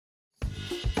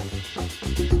Welcome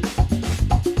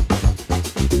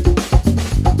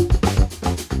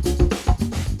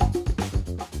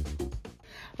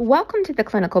to the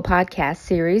Clinical Podcast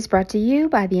series brought to you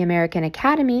by the American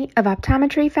Academy of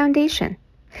Optometry Foundation.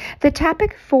 The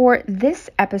topic for this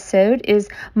episode is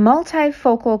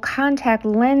multifocal contact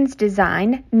lens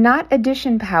design, not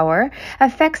addition power,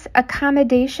 affects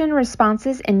accommodation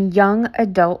responses in young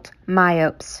adult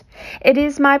myopes. It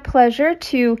is my pleasure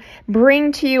to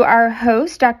bring to you our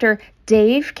host, Dr.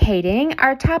 Dave Kading,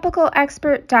 our topical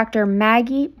expert, Dr.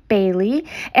 Maggie Bailey,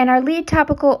 and our lead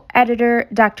topical editor,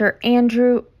 Dr.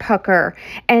 Andrew Pucker.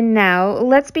 And now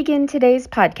let's begin today's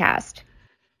podcast.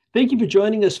 Thank you for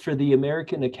joining us for the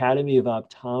American Academy of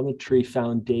Optometry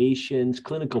Foundation's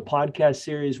clinical podcast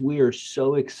series. We are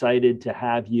so excited to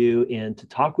have you and to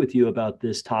talk with you about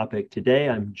this topic today.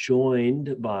 I'm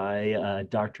joined by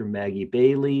Dr. Maggie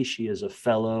Bailey. She is a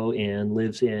fellow and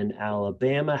lives in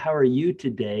Alabama. How are you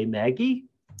today, Maggie?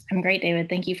 I'm great, David.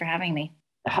 Thank you for having me.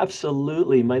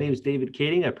 Absolutely. My name is David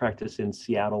Kading. I practice in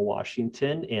Seattle,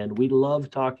 Washington, and we love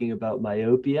talking about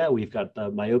myopia. We've got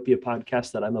the myopia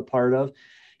podcast that I'm a part of.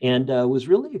 And was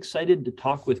really excited to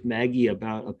talk with Maggie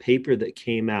about a paper that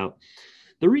came out.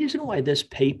 The reason why this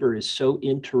paper is so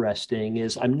interesting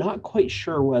is I'm not quite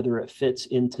sure whether it fits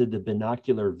into the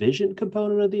binocular vision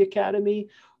component of the academy,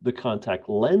 the contact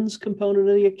lens component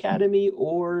of the academy,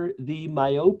 or the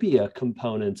myopia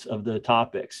components of the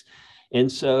topics.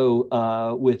 And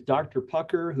so with Dr.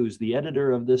 Pucker, who's the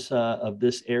editor of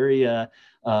this area,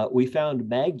 we found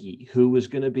Maggie, who was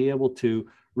going to be able to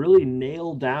really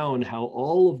nail down how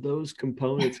all of those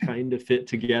components kind of fit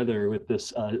together with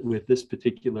this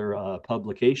particular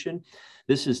publication.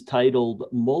 This is titled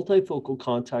Multifocal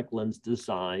Contact Lens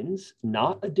Designs,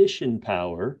 Not Addition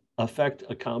Power, Affect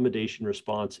Accommodation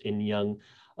Response in Young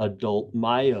Adult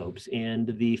Myopes.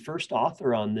 And the first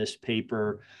author on this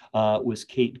paper was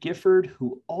Kate Gifford,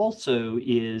 who also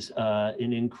is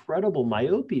an incredible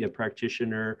myopia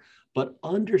practitioner, but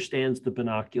understands the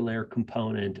binocular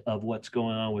component of what's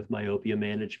going on with myopia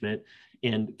management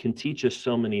and can teach us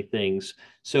so many things.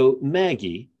 So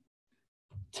Maggie,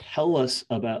 tell us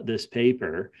about this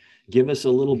paper. Give us a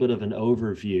little bit of an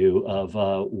overview of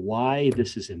why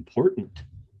this is important.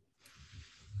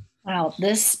 Wow,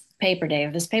 this paper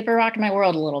rocked my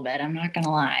world a little bit. I'm not going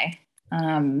to lie.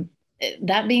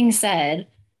 That being said,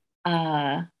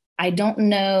 I don't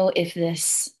know if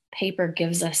this paper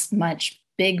gives us much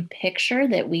big picture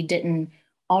that we didn't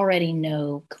already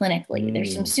know clinically.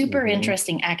 There's some super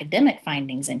interesting academic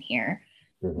findings in here,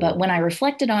 but when I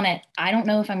reflected on it, I don't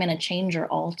know if I'm going to change or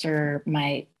alter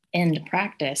my end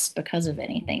practice because of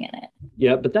anything in it.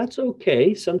 Yeah, but that's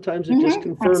okay. Sometimes it just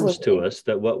confirms to us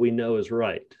that what we know is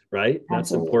right?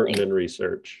 That's important in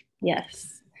research.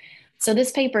 Yes. So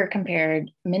this paper compared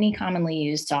many commonly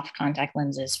used soft contact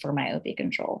lenses for myopia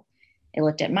control. It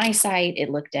looked at MiSight, it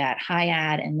looked at high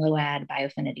ad and low ad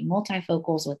bioaffinity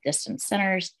multifocals with distance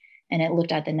centers, and it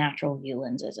looked at the natural view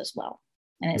lenses as well.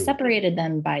 And it separated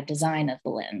them by design of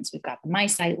the lens. We've got the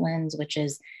MiSight lens, which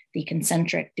is the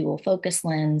concentric dual focus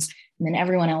lens, and then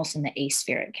everyone else in the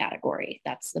aspheric category.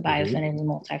 That's the bioaffinity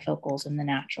multifocals and the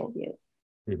natural view.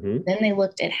 Then they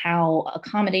looked at how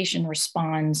accommodation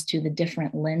responds to the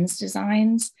different lens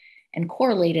designs and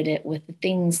correlated it with the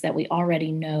things that we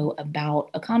already know about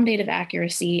accommodative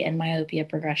accuracy and myopia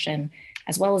progression,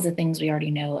 as well as the things we already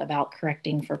know about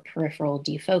correcting for peripheral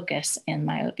defocus and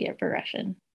myopia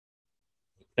progression.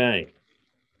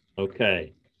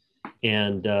 Okay.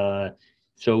 And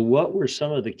so what were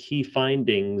some of the key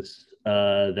findings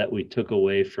that we took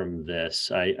away from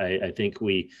this? I think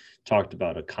we talked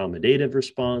about accommodative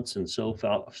response and so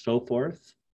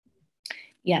forth.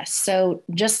 Yes. So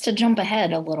just to jump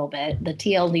ahead a little bit, the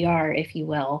TLDR, if you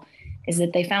will, is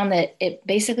that they found that it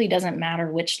basically doesn't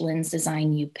matter which lens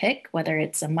design you pick, whether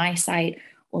it's a MiSight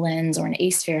lens or an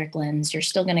aspheric lens, you're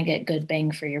still going to get good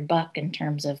bang for your buck in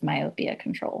terms of myopia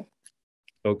control.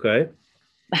 Okay.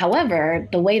 However,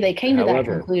 the way they came to that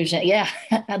conclusion,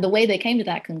 the way they came to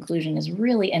that conclusion is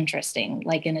really interesting,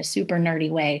 like in a super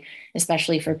nerdy way,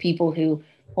 especially for people who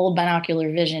hold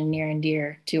binocular vision near and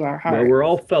dear to our heart. Well, we're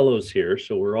all fellows here,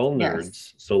 so we're all nerds.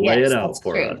 Yes. So lay it out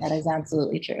for us. That is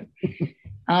absolutely true.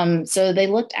 So they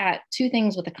looked at two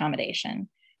things with accommodation.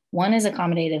 One is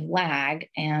accommodative lag,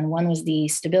 and one was the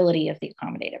stability of the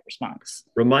accommodative response.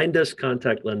 Remind us,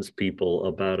 contact lens people,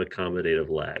 about accommodative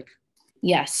lag.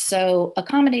 Yes. So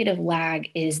accommodative lag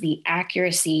is the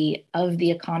accuracy of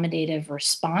the accommodative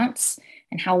response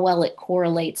and how well it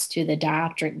correlates to the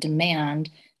dioptric demand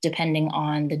depending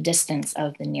on the distance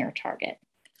of the near target.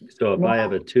 So if I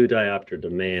have a 2 diopter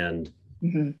demand,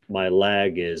 Mm-hmm. My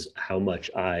lag is how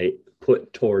much I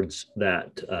put towards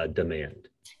that demand.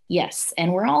 Yes.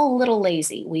 And we're all a little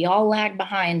lazy. We all lag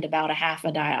behind about a half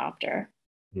a diopter.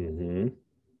 Mm-hmm.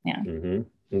 Yeah.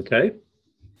 Mm-hmm. Okay.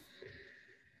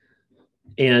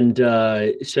 And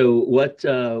so, what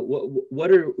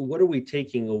are we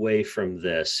taking away from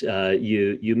this?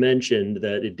 You mentioned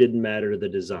that it didn't matter the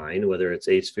design, whether it's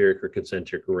aspheric or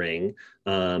concentric ring.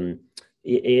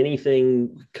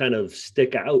 Anything kind of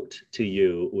stick out to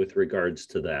you with regards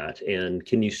to that? And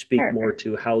can you speak more Sure.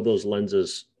 to how those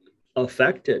lenses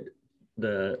affected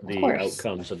Of the course.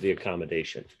 outcomes of the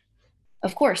accommodation?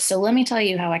 Of course. So let me tell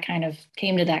you how I kind of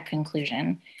came to that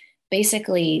conclusion.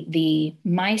 Basically, the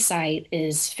MySight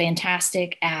is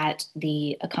fantastic at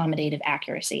the accommodative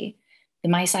accuracy. The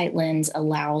MySight lens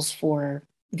allows for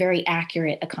very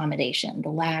accurate accommodation. The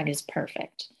lag is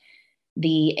perfect.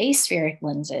 The aspheric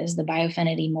lenses, the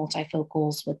biofinity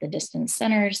multifocals with the distance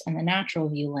centers and the natural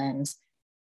view lens,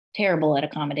 terrible at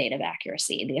accommodative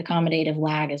accuracy. The accommodative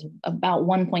lag is about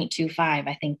 1.25,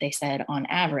 I think they said, on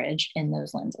average in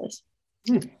those lenses.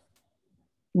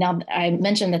 Now, I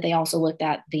mentioned that they also looked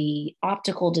at the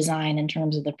optical design in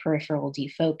terms of the peripheral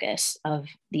defocus of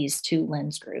these two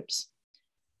lens groups.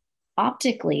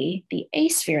 Optically, the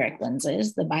aspheric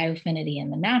lenses, the biofinity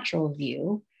and the natural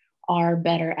view, are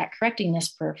better at correcting this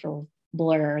peripheral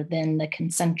blur than the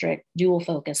concentric dual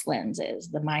focus lenses,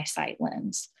 the MySight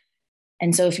lens.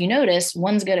 And so if you notice,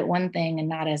 one's good at one thing and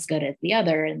not as good at the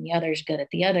other, and the other's good at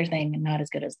the other thing and not as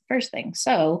good as the first thing.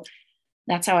 So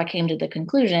that's how I came to the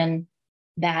conclusion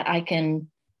that I can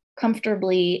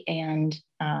comfortably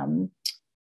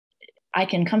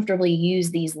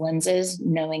use these lenses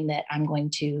knowing that I'm going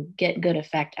to get good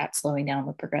effect at slowing down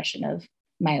the progression of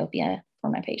myopia for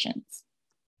my patients.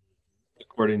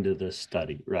 According to this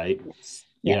study, right? Yes.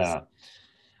 Yeah.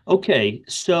 Okay,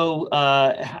 so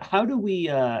how do we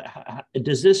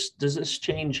does this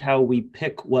change how we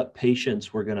pick what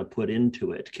patients we're going to put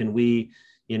into it? Can we,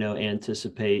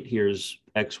 anticipate here's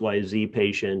XYZ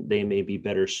patient, they may be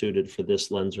better suited for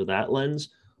this lens or that lens,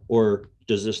 or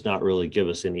does this not really give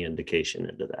us any indication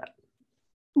into that?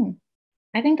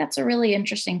 I think that's a really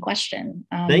interesting question.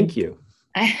 Thank you.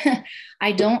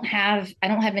 I don't have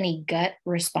any gut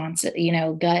response, I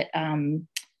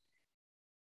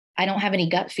don't have any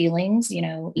gut feelings,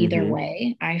 either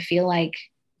way. I feel like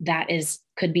that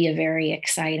could be a very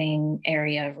exciting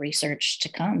area of research to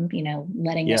come,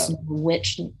 letting us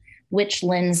know which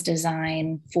lens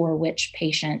design for which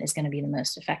patient is going to be the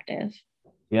most effective.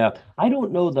 Yeah, I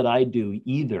don't know that I do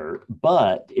either,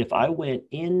 but if I went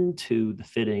into the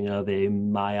fitting of a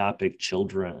myopic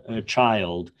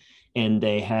child and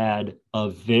they had a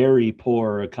very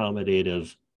poor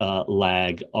accommodative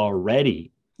lag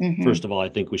already, first of all, I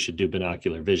think we should do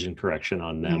binocular vision correction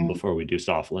on them before we do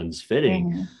soft lens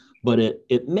fitting. But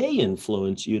it may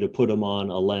influence you to put them on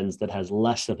a lens that has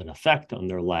less of an effect on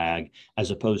their lag,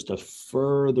 as opposed to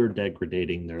further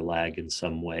degrading their lag in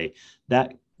some way.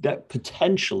 That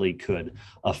potentially could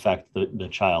affect the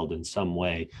child in some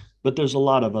way. But there's a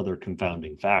lot of other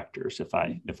confounding factors, if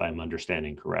I'm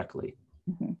understanding correctly.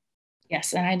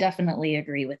 Yes, and I definitely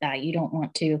agree with that. You don't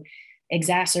want to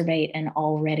exacerbate an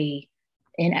already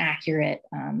inaccurate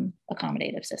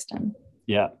accommodative system.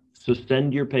 Yeah. So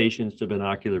send your patients to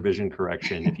binocular vision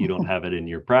correction if you don't have it in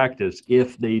your practice,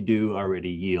 if they do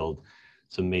already yield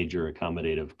some major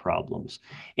accommodative problems.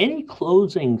 Any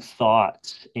closing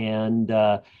thoughts, and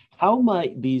how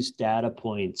might these data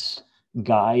points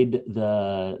guide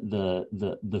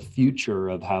the future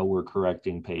of how we're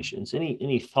correcting patients?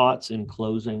 Any thoughts in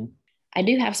closing? I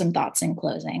do have some thoughts in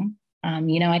closing.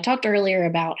 I talked earlier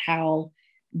about how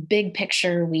big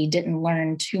picture, we didn't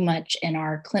learn too much in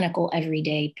our clinical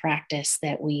everyday practice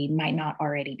that we might not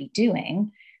already be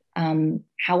doing.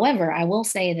 However, I will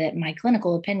say that my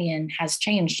clinical opinion has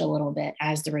changed a little bit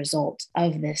as the result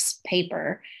of this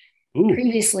paper. Ooh.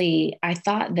 Previously, I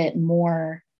thought that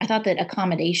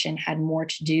accommodation had more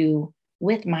to do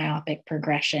with myopic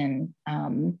progression,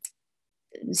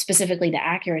 specifically the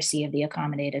accuracy of the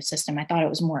accommodative system. I thought it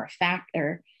was more of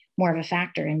a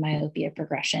factor in myopia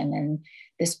progression. And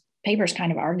this paper is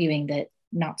kind of arguing that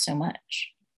not so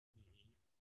much.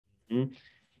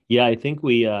 Yeah, I think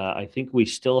we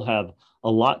still have a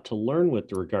lot to learn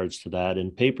with regards to that.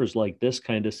 And papers like this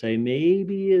kind of say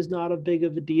maybe is not a big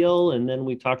of a deal. And then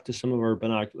we talk to some of our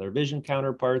binocular vision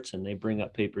counterparts and they bring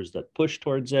up papers that push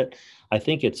towards it. I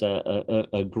think it's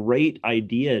a great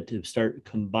idea to start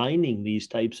combining these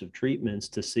types of treatments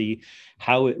to see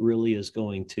how it really is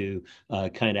going to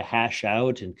kind of hash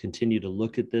out and continue to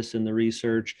look at this in the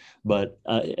research. But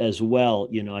as well,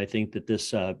 I think that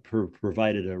this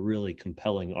provided a really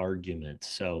compelling argument.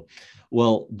 So,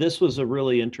 well, this was a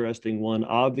really interesting one.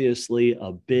 Obviously,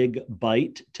 a big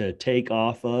bite to take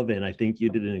off of, and I think you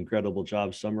did an incredible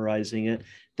job summarizing it.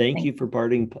 Thank you for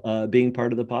being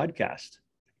part of the podcast.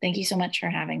 Thank you so much for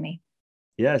having me.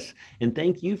 Yes, and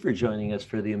thank you for joining us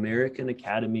for the American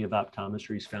Academy of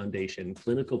Optometry's Foundation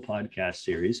Clinical Podcast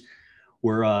Series.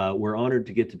 We're honored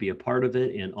to get to be a part of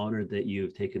it and honored that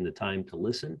you've taken the time to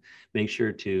listen. Make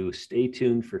sure to stay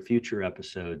tuned for future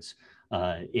episodes,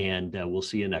 and we'll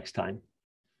see you next time.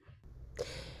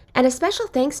 And a special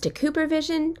thanks to Cooper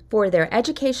Vision for their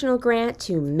educational grant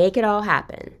to make it all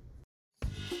happen.